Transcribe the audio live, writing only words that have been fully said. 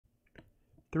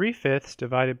3/5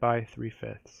 divided by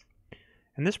 3/5.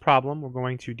 In this problem, we're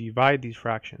going to divide these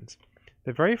fractions.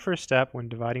 The very first step when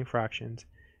dividing fractions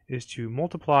is to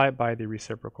multiply by the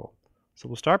reciprocal. So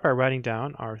we'll start by writing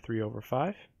down our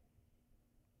 3/5.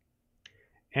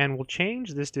 And we'll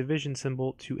change this division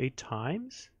symbol to a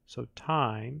times. So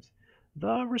times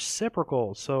the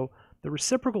reciprocal. So the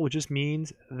reciprocal just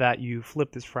means that you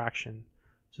flip this fraction.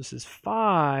 So this is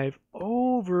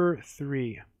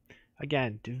 5/3.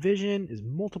 Again, division is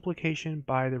multiplication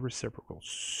by the reciprocal.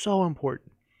 So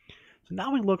important. So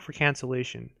now we look for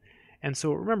cancellation. And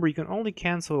so remember, you can only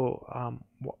cancel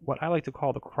what I like to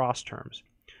call the cross terms.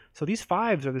 So these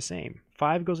 5s are the same.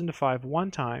 5 goes into 5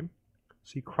 one time.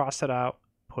 So you cross that out,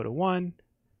 put a 1.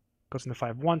 Goes into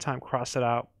 5 one time, cross it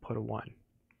out, put a 1.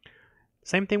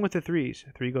 Same thing with the 3s.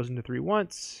 3 goes into 3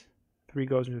 once. 3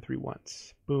 goes into 3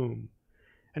 once. Boom.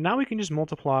 And now we can just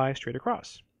multiply straight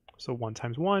across. So 1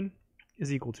 times 1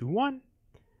 is equal to 1.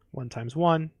 1 times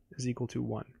 1 is equal to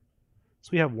 1. So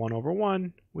we have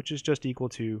 1/1, which is just equal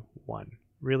to 1.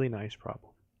 Really nice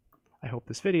problem. I hope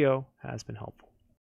this video has been helpful.